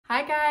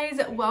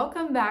guys,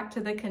 welcome back to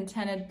The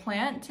Contented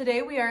Plant.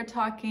 Today we are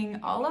talking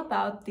all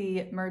about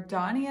the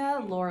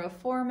Murdannia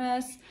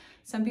Loriformis.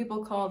 Some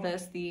people call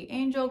this the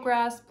angel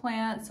grass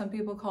plant. Some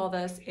people call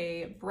this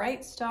a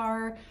bright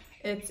star.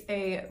 It's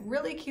a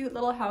really cute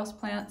little house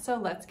plant, so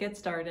let's get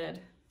started.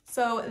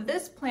 So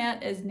this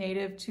plant is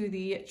native to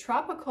the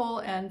tropical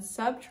and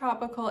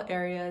subtropical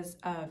areas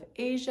of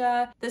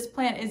Asia. This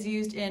plant is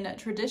used in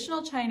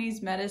traditional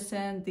Chinese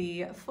medicine.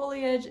 The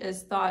foliage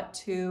is thought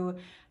to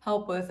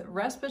help with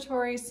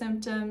respiratory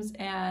symptoms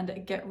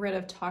and get rid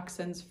of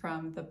toxins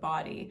from the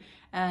body.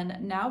 And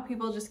now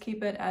people just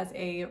keep it as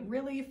a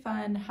really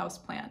fun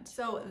houseplant.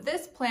 So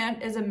this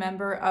plant is a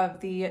member of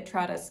the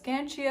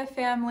Tradescantia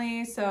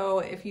family. So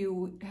if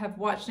you have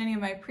watched any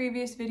of my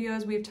previous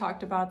videos, we've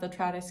talked about the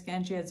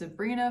Tradescantia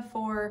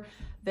zebrina.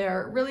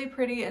 They're really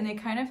pretty and they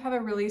kind of have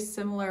a really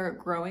similar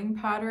growing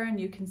pattern.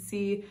 You can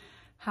see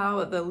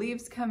how the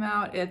leaves come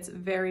out. It's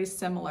very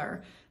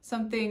similar.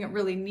 Something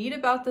really neat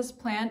about this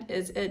plant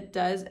is it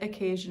does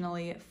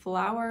occasionally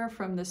flower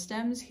from the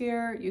stems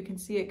here. You can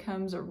see it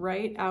comes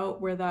right out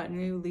where that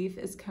new leaf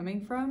is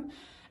coming from.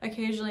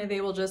 Occasionally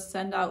they will just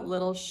send out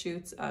little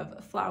shoots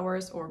of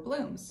flowers or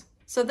blooms.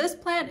 So this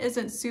plant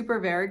isn't super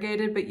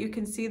variegated, but you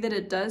can see that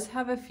it does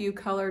have a few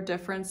color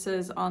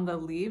differences on the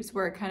leaves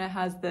where it kind of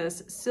has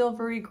this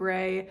silvery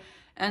gray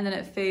and then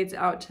it fades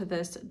out to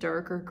this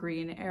darker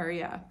green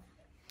area.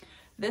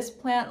 This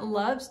plant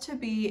loves to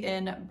be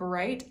in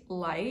bright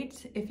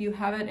light. If you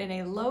have it in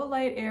a low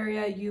light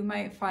area, you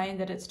might find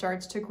that it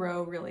starts to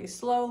grow really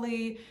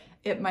slowly.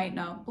 It might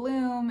not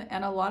bloom,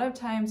 and a lot of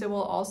times it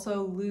will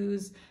also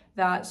lose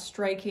that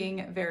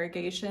striking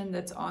variegation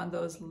that's on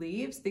those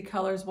leaves. The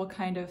colors will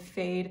kind of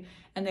fade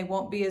and they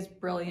won't be as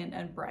brilliant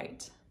and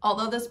bright.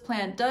 Although this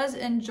plant does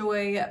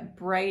enjoy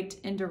bright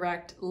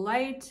indirect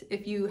light,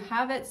 if you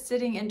have it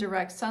sitting in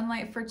direct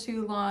sunlight for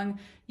too long,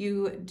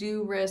 you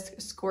do risk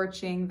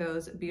scorching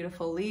those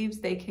beautiful leaves.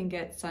 They can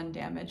get sun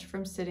damage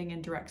from sitting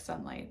in direct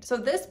sunlight. So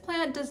this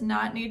plant does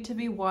not need to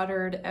be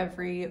watered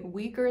every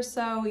week or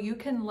so. You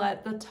can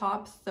let the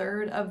top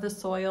third of the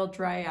soil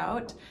dry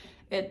out.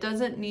 It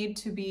doesn't need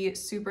to be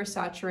super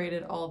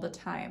saturated all the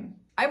time.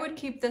 I would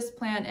keep this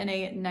plant in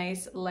a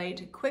nice,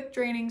 light, quick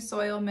draining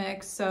soil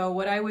mix. So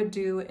what I would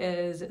do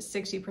is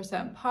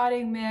 60%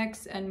 potting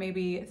mix and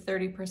maybe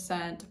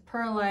 30%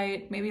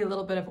 perlite, maybe a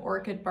little bit of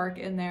orchid bark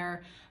in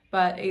there,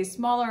 but a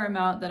smaller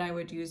amount than I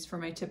would use for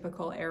my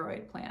typical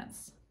aroid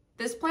plants.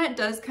 This plant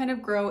does kind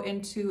of grow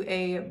into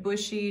a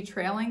bushy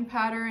trailing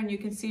pattern. You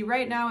can see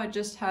right now it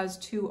just has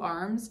two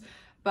arms,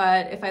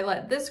 but if I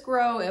let this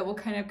grow, it will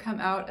kind of come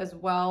out as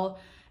well.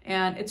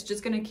 And it's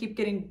just going to keep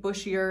getting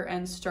bushier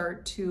and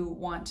start to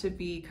want to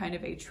be kind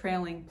of a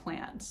trailing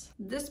plant.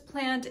 This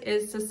plant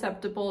is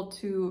susceptible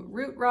to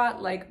root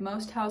rot like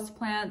most house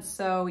plants,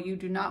 so you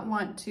do not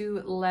want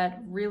to let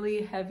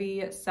really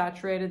heavy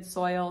saturated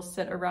soil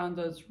sit around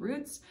those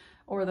roots,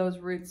 or those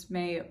roots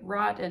may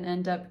rot and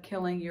end up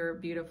killing your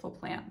beautiful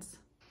plants.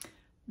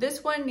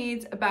 This one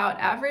needs about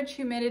average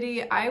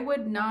humidity. I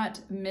would not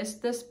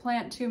mist this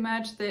plant too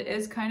much. That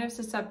is kind of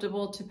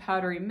susceptible to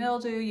powdery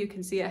mildew. You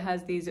can see it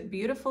has these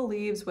beautiful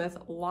leaves with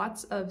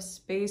lots of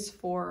space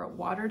for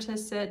water to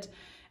sit,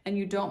 and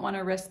you don't want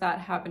to risk that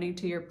happening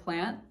to your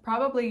plant.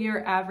 Probably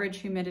your average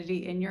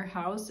humidity in your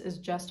house is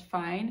just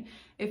fine.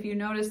 If you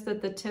notice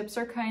that the tips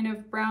are kind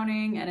of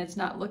browning and it's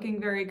not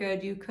looking very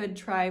good, you could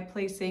try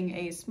placing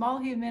a small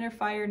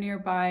humidifier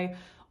nearby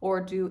or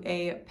do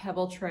a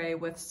pebble tray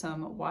with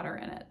some water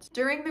in it.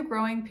 During the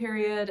growing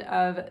period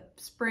of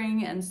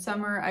spring and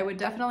summer, I would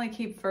definitely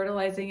keep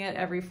fertilizing it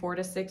every 4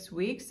 to 6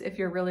 weeks if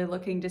you're really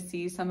looking to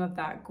see some of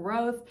that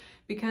growth,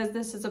 because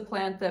this is a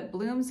plant that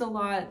blooms a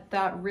lot.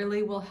 That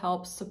really will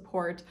help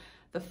support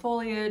the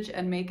foliage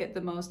and make it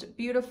the most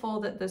beautiful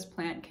that this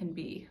plant can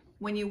be.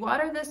 When you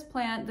water this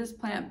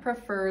plant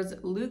prefers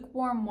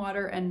lukewarm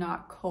water and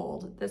not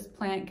cold. This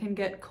plant can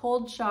get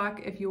cold shock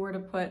if you were to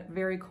put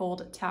very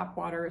cold tap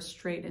water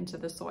straight into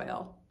the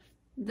soil.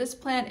 This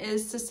plant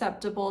is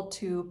susceptible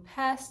to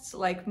pests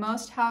like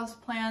most house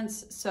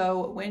plants,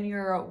 so when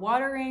you're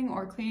watering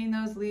or cleaning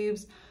those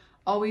leaves,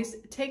 always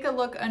take a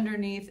look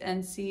underneath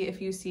and see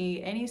if you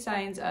see any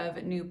signs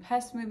of new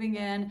pests moving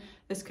in.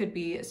 This could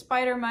be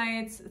spider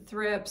mites,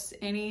 thrips,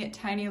 any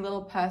tiny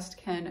little pest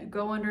can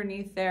go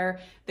underneath there.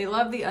 They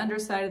love the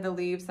underside of the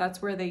leaves.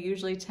 That's where they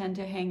usually tend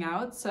to hang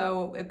out.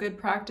 So a good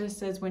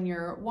practice is when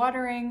you're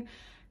watering,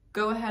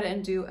 go ahead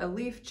and do a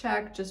leaf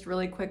check just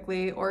really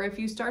quickly, or if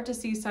you start to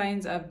see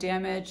signs of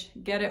damage,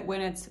 get it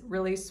when it's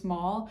really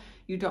small.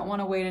 You don't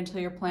want to wait until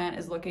your plant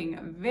is looking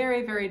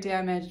very, very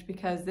damaged,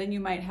 because then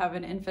you might have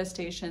an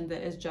infestation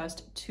that is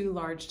just too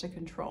large to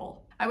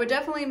control. I would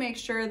definitely make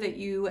sure that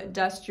you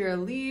dust your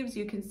leaves.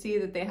 You can see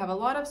that they have a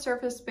lot of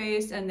surface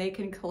space and they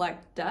can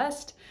collect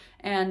dust,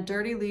 and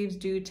dirty leaves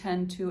do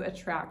tend to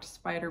attract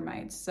spider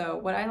mites. So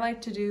what I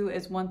like to do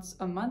is once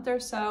a month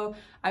or so,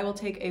 I will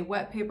take a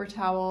wet paper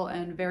towel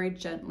and very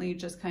gently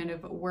just kind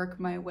of work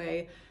my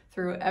way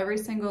through every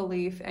single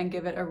leaf and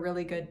give it a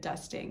really good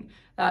dusting.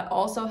 That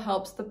also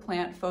helps the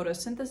plant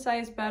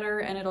photosynthesize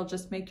better, and it'll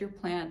just make your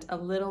plant a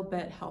little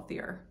bit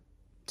healthier.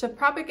 To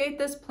propagate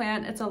this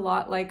plant, it's a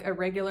lot like a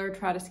regular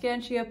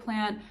Tradescantia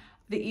plant.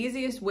 The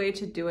easiest way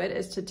to do it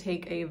is to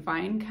take a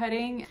vine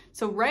cutting.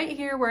 So right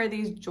here where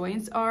these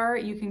joints are,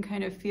 you can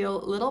kind of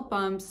feel little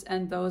bumps,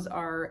 and those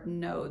are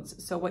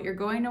nodes. So what you're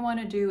going to want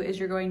to do is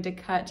you're going to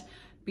cut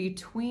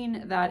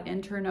between that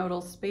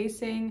internodal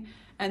spacing,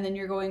 and then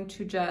you're going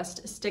to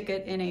just stick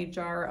it in a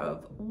jar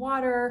of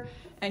water,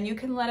 and you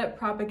can let it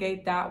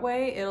propagate that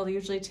way. It'll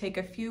usually take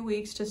a few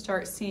weeks to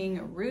start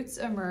seeing roots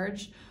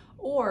emerge,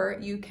 or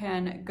you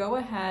can go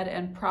ahead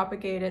and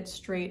propagate it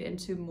straight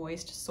into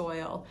moist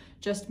soil.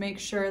 Just make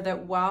sure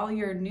that while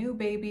your new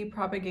baby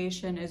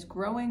propagation is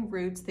growing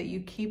roots, that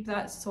you keep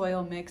that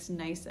soil mix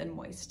nice and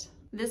moist.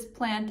 This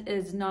plant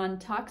is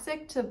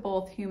non-toxic to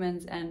both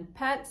humans and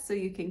pets, so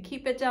you can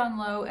keep it down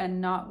low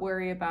and not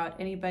worry about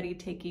anybody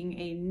taking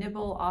a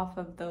nibble off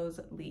of those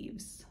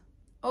leaves.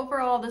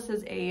 Overall, this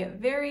is a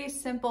very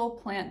simple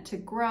plant to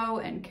grow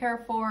and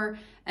care for,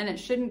 and it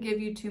shouldn't give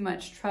you too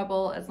much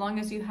trouble as long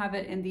as you have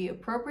it in the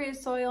appropriate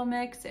soil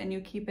mix and you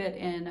keep it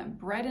in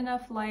bright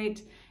enough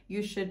light.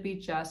 You should be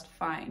just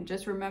fine.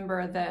 Just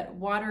remember that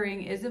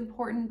watering is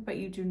important, but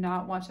you do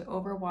not want to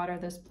overwater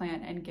this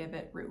plant and give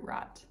it root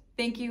rot.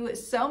 Thank you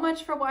so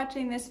much for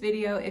watching this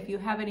video. If you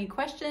have any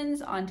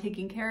questions on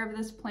taking care of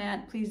this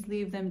plant, please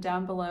leave them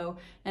down below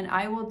and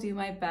I will do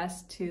my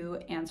best to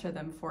answer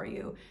them for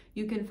you.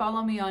 You can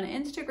follow me on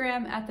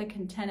Instagram at The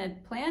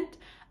Contented Plant.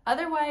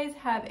 Otherwise,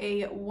 have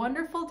a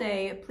wonderful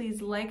day.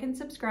 Please like and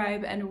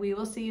subscribe, and we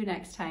will see you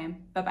next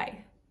time.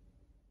 Bye-bye.